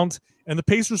screw around, and the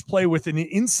Pacers play with an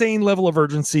insane level of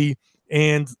urgency.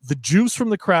 And the juice from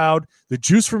the crowd, the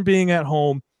juice from being at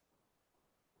home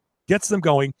gets them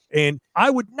going. And I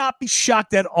would not be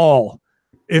shocked at all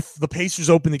if the Pacers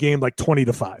open the game like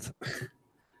 20-5.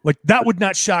 Like, that would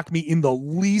not shock me in the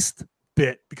least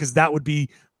bit, because that would be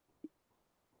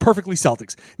perfectly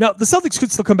Celtics. Now, the Celtics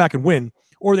could still come back and win,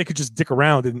 or they could just dick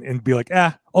around and be like,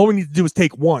 all we need to do is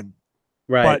take one.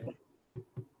 Right. But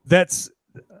that's,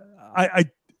 I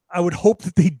would hope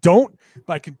that they don't,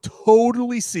 but I can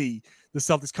totally see the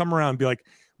Celtics come around and be like,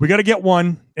 we got to get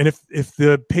one. And if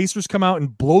the Pacers come out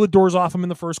and blow the doors off them in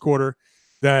the first quarter,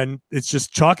 then it's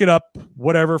just chalk it up,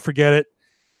 whatever, forget it.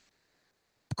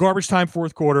 Garbage time,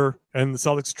 fourth quarter, and the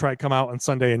Celtics try to come out on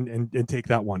Sunday and take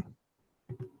that one.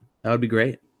 That would be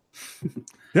great.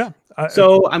 Yeah.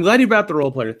 So I'm glad you brought up the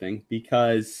role player thing,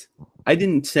 because I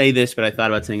didn't say this, but I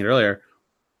thought about saying it earlier.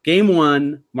 Game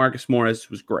 1, Marcus Morris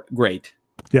was great.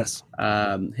 Yes.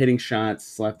 Hitting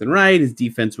shots left and right. His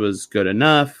defense was good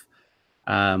enough.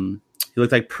 He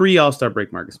looked like pre-All-Star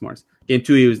break Marcus Morris. Game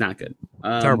 2, he was not good.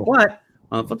 Terrible. But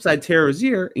on the flip side, Terry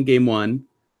Rozier in Game 1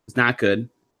 was not good,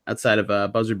 outside of a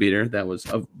buzzer beater. That was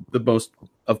the most,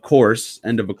 of course,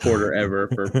 end of a quarter ever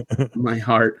for my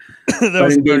heart.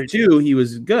 But in Game 2, he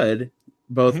was good,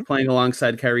 both playing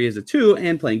alongside Kyrie as a 2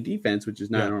 and playing defense, which is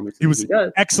not normally something he was he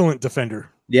does. Excellent defender.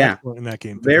 Yeah. Excellent in that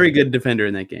game. Very good defender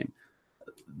in that game.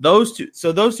 Those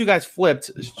two guys flipped,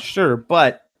 sure,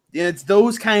 but it's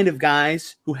those kind of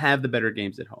guys who have the better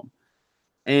games at home.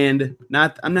 And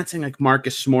I'm not saying like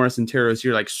Marcus Morris and Terry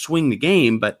Rozier like swing the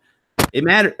game, but it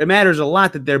matters a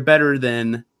lot that they're better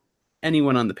than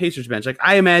anyone on the Pacers bench. Like,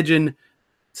 I imagine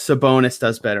Sabonis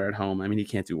does better at home. I mean, he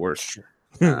can't do worse.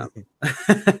 Sure.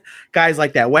 Guys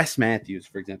like that, Wes Matthews,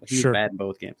 for example, he was bad in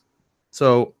both games.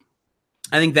 So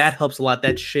I think that helps a lot.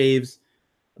 That shaves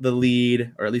the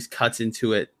lead, or at least cuts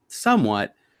into it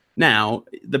somewhat. Now,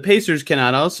 the Pacers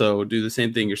cannot also do the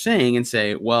same thing you're saying and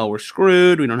say, well, we're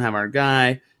screwed, we don't have our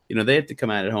guy. They have to come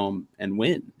out at home and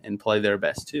win and play their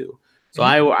best too. So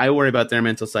I worry about their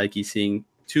mental psyche seeing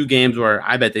two games where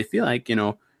I bet they feel like,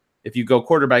 if you go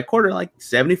quarter by quarter, like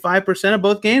 75% of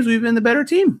both games, we've been the better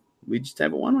team. We just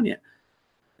haven't won one yet.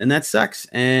 And that sucks.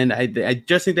 And I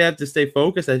just think they have to stay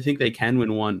focused. I think they can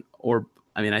win one.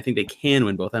 I think they can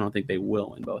win both. I don't think they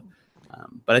will win both.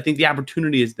 But I think the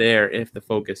opportunity is there if the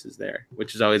focus is there,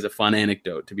 which is always a fun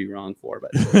anecdote to be wrong for.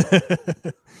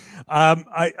 But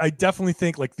I definitely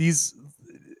think like these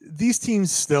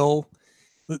teams still,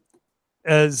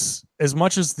 as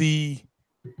much as the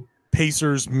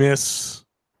Pacers miss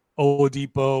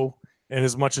Oladipo, and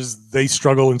as much as they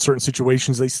struggle in certain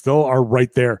situations, they still are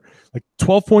right there. Like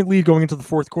 12-point lead going into the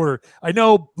fourth quarter. I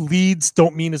know leads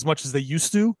don't mean as much as they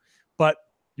used to, but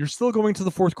you're still going to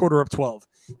the fourth quarter up 12.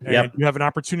 And you have an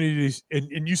opportunity to,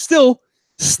 and you still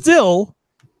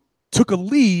took a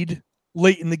lead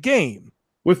late in the game.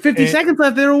 With 50 seconds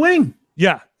left, they were winning.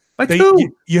 Yeah. By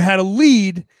two. You had a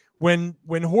lead when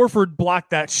Horford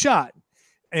blocked that shot.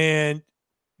 And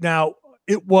now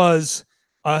it was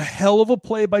a hell of a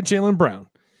play by Jaylen Brown.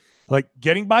 Like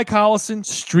getting by Collison,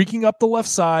 streaking up the left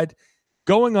side,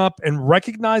 going up and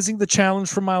recognizing the challenge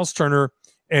from Miles Turner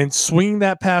and swinging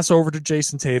that pass over to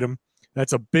Jason Tatum.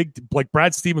 That's a big, like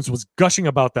Brad Stevens was gushing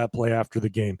about that play after the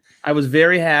game. I was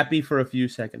very happy for a few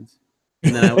seconds.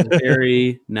 And then I was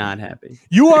very not happy.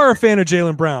 You are a fan of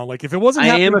Jaylen Brown. Like if it wasn't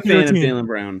I am a fan of team, Jaylen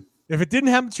Brown. If it didn't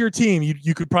happen to your team,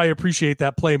 you could probably appreciate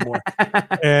that play more.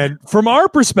 And from our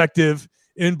perspective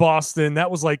in Boston, that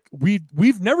was like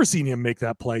we've never seen him make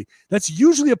that play. That's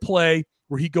usually a play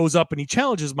where he goes up and he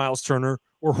challenges Miles Turner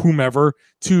or whomever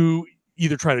to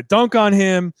either try to dunk on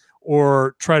him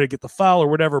or try to get the foul or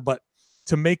whatever. But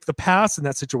to make the pass in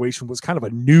that situation was kind of a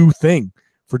new thing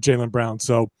for Jaylen Brown.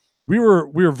 So we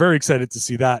were very excited to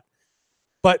see that.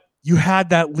 But you had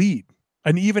that lead.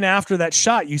 And even after that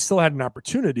shot, you still had an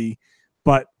opportunity.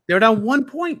 But they were down 1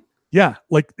 point. Yeah,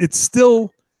 like it's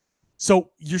still –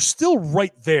 so you're still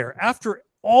right there. After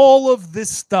all of this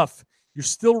stuff, you're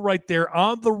still right there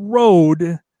on the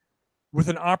road with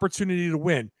an opportunity to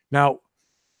win. Now,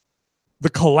 the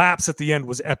collapse at the end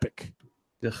was epic.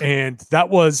 Ugh. And that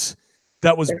was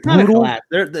brutal.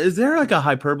 Is there like a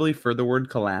hyperbole for the word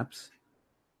collapse?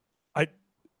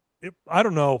 I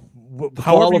don't know.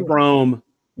 However, Rome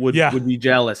would be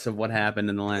jealous of what happened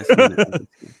in the last minute.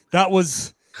 That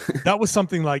was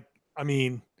something like, I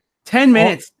mean, 10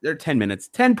 minutes.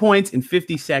 10 points in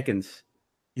 50 seconds.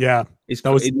 Yeah,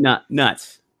 that was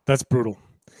nuts. That's brutal.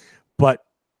 But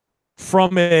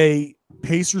from a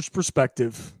Pacers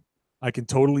perspective, I can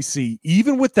totally see,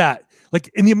 even with that, like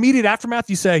in the immediate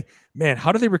aftermath, you say, man,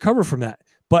 how do they recover from that?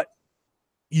 But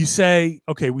you say,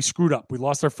 okay, we screwed up. We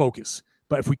lost our focus.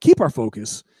 But if we keep our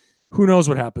focus, who knows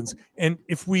what happens? And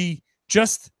if we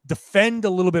just defend a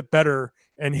little bit better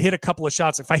and hit a couple of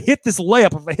shots, if I hit this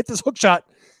layup, if I hit this hook shot,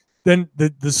 then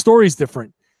the story's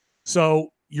different.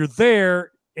 So you're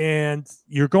there and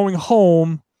you're going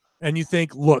home and you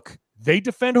think, look, they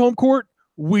defend home court,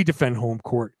 we defend home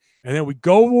court. And then we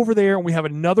go over there and we have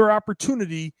another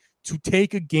opportunity to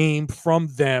take a game from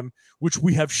them, which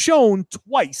we have shown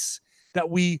twice that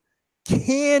we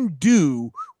can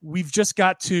do. We've just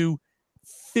got to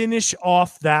finish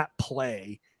off that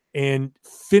play and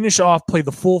play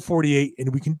the full 48,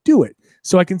 and we can do it.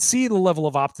 So I can see the level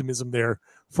of optimism there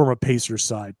from a Pacers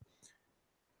side.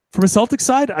 From a Celtics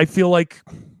side, I feel like,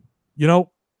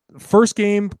 first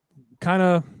game kind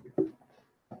of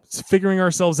figuring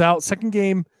ourselves out. Second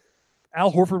game,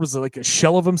 Al Horford was like a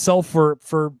shell of himself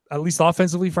for at least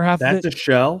offensively for half of it. That's a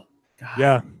shell? God.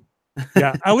 Yeah.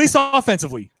 Yeah, at least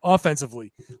offensively.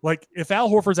 Like if Al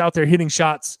Horford's out there hitting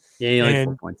shots, like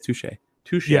 4 points.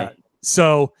 Touche. Yeah.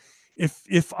 So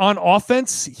if on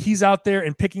offense he's out there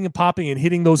and picking and popping and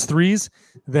hitting those threes,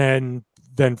 then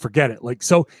forget it. Like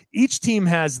so, each team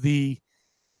has the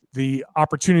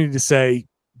opportunity to say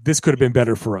this could have been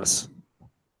better for us.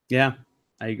 Yeah,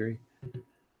 I agree.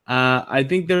 I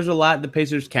think there's a lot the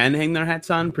Pacers can hang their hats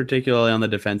on, particularly on the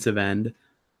defensive end.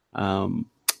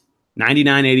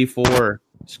 99-84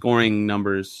 scoring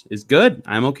numbers is good.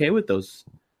 I'm okay with those.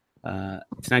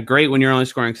 It's not great when you're only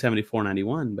scoring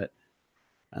 74-91, but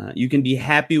you can be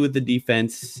happy with the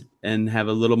defense and have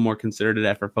a little more concerted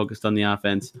effort focused on the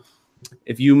offense.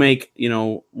 If you make,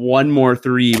 one more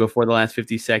three before the last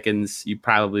 50 seconds, you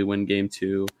probably win game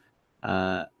two.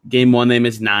 Game one, they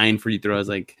missed 9 free throws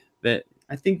like that.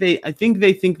 I think they think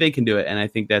they can do it, and I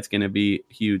think that's going to be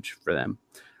huge for them.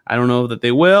 I don't know that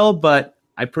they will, but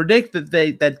I predict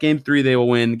that game 3 they will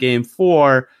win. Game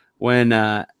 4, when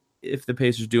if the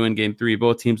Pacers do in game 3,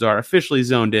 both teams are officially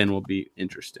zoned in, will be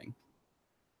interesting.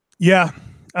 Yeah,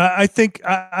 I think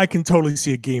I can totally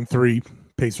see a game 3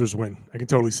 Pacers win. I can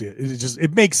totally see it.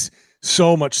 It makes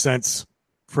so much sense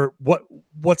for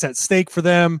what's at stake for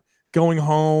them going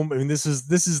home. I mean, this is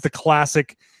the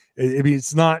classic. I mean,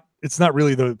 it's not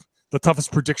really the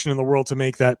toughest prediction in the world to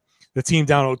make, that the team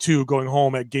down 0-2 going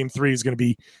home at game 3 is going to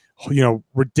be,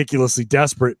 ridiculously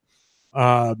desperate,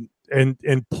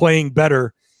 and playing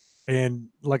better. And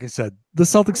like I said,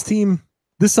 this Celtics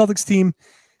team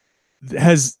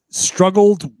has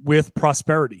struggled with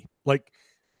prosperity. Like,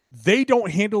 they don't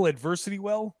handle adversity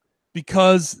well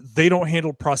because they don't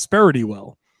handle prosperity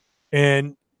well.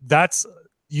 And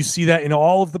you see that in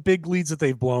all of the big leads that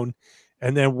they've blown.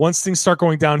 And then once things start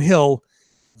going downhill,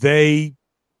 they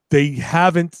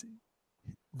haven't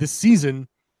this season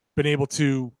been able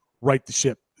to right the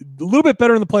ship. A little bit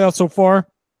better in the playoffs so far,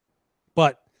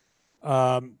 but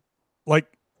like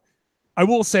I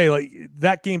will say, like,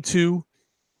 that game 2,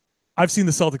 I've seen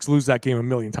the Celtics lose that game a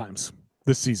million times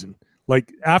this season.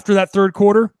 Like, after that third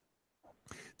quarter,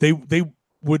 they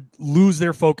would lose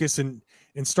their focus and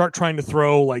start trying to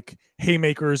throw like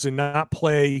haymakers and not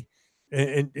play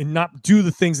and not do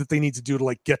the things that they need to do to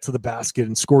like get to the basket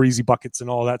and score easy buckets and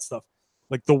all that stuff.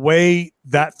 Like, the way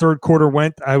that third quarter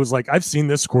went, I was like, I've seen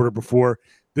this quarter before.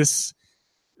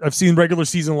 I've seen regular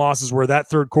season losses where that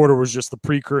third quarter was just the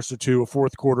precursor to a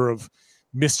fourth quarter of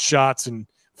missed shots and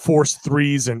forced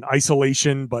threes and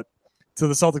isolation. But to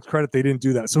the Celtics' credit, they didn't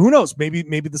do that. So who knows? Maybe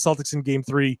the Celtics in game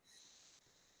 3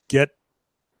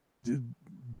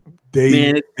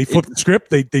 they flip the script.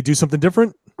 They do something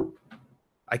different.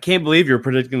 I can't believe you're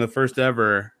predicting the first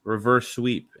ever reverse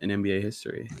sweep in NBA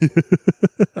history.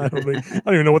 I don't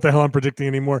even know what the hell I'm predicting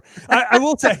anymore. I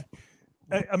will say,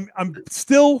 I'm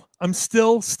still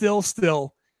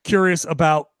curious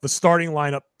about the starting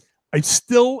lineup. I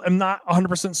still am not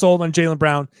 100% sold on Jaylen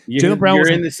Brown. Jaylen Brown you're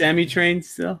in the Semi train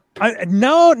still?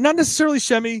 No, not necessarily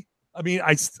Shemi. I mean,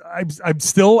 I'm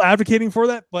still advocating for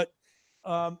that, but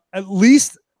at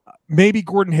least maybe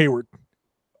Gordon Hayward.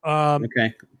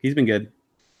 Okay, he's been good.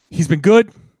 He's been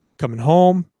good coming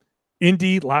home.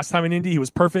 Indy, last time in Indy, he was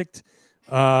perfect.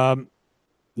 Let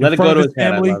it go to his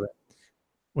head. I love it.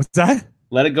 What's that?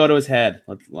 Let it go to his head.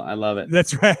 I love it.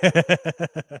 That's right.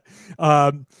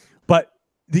 But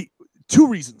the two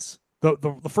reasons.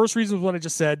 The first reason was what I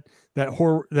just said, that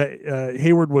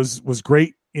Hayward was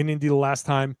great in Indy the last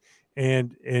time,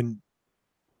 and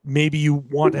maybe you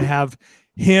want to have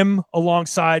him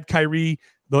alongside Kyrie,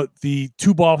 the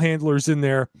two ball handlers in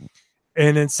there.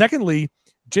 And then secondly,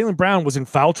 Jaylen Brown was in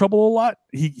foul trouble a lot.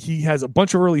 He has a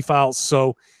bunch of early fouls,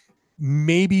 so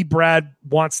maybe Brad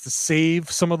wants to save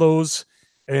some of those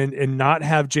and not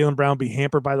have Jaylen Brown be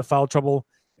hampered by the foul trouble,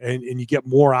 and you get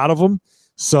more out of him.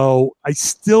 So I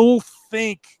still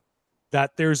think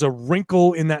that there's a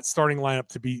wrinkle in that starting lineup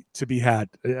to be had.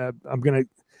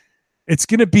 It's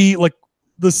gonna be like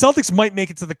the Celtics might make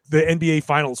it to the NBA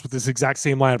Finals with this exact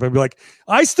same lineup and be like,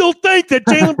 I still think that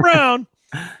Jaylen Brown.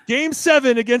 Game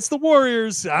 7 against the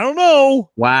Warriors. I don't know.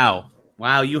 Wow.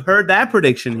 You heard that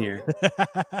prediction here.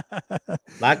 A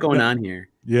lot going on here.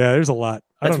 Yeah, there's a lot.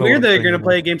 That's weird that they're going to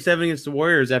play Game 7 against the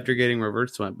Warriors after getting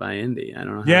reverse swept by Indy. I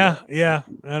don't know. Yeah.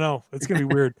 I know. It's going to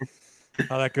be weird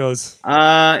how that goes.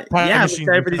 I'm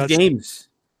excited for these games.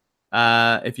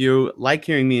 If you like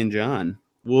hearing me and John,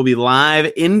 we'll be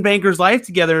live in Bankers Life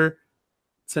together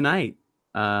tonight.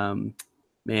 Man,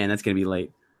 that's going to be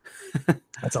late.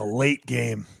 That's a late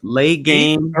game.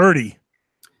 8:30.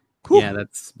 Cool. Yeah,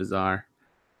 that's bizarre.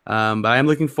 But I'm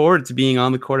looking forward to being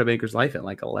on the court at Bankers Life at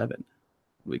like 11.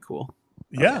 It'll be cool.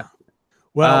 Yeah.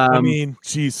 Well, I mean,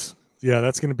 geez. Yeah,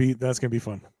 that's gonna be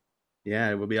fun. Yeah,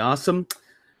 it will be awesome.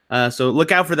 So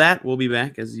look out for that. We'll be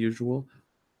back as usual.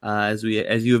 As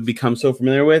you have become so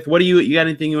familiar with. What do you got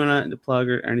anything you want to plug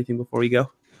or anything before we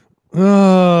go?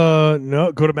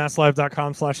 No, go to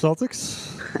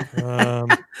masslive.com/Celtics.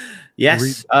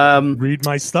 Yes. Read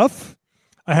my stuff.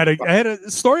 I had a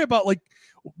story about, like,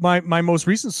 my most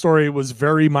recent story was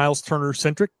very Miles Turner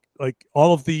centric. Like,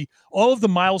 all of the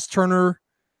Miles Turner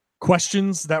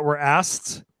questions that were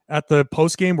asked at the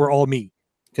post game were all me.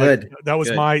 Good. Like,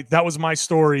 that was my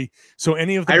story. So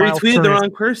any of the I Miles retweeted Turner, the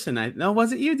wrong person.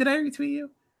 Was it you? Did I retweet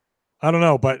you? I don't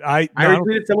know, but I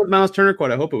retweeted someone's Miles Turner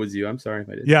quote. I hope it was you. I'm sorry if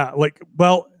I did. Yeah,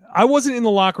 I wasn't in the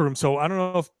locker room, so I don't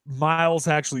know if Miles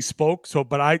actually spoke. So,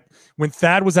 but when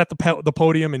Thad was at the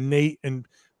podium and Nate and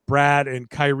Brad and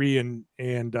Kyrie and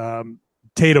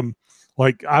Tatum,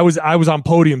 like I was on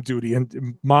podium duty,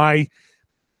 and my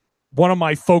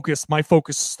focus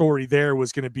story there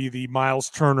was going to be the Miles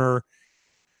Turner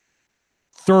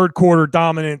third quarter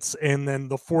dominance and then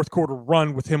the fourth quarter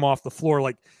run with him off the floor.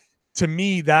 Like, to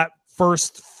me, that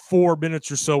first 4 minutes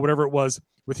or so, whatever it was,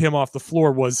 with him off the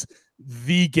floor was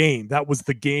the game. That was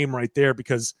the game right there,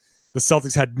 because the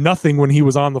Celtics had nothing when he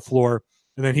was on the floor,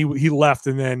 and then he left,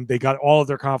 and then they got all of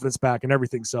their confidence back and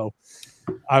everything. So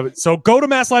so go to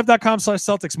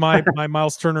masslive.com/Celtics. My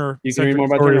Miles Turner. You can read more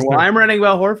about Turner. Well, I'm writing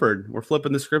about Horford. We're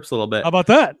flipping the scripts a little bit. How about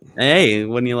that? Hey,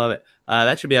 wouldn't you love it?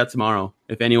 That should be out tomorrow.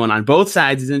 If anyone on both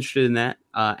sides is interested in that,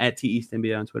 at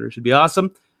TEastNBA on Twitter, should be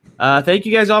awesome. Thank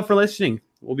you guys all for listening.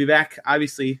 We'll be back,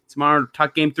 obviously, tomorrow to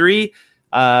talk Game 3.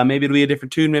 Maybe it'll be a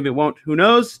different tune. Maybe it won't. Who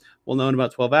knows? We'll know in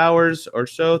about 12 hours or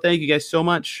so. Thank you guys so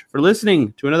much for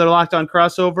listening to another Locked On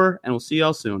crossover, and we'll see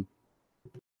y'all soon.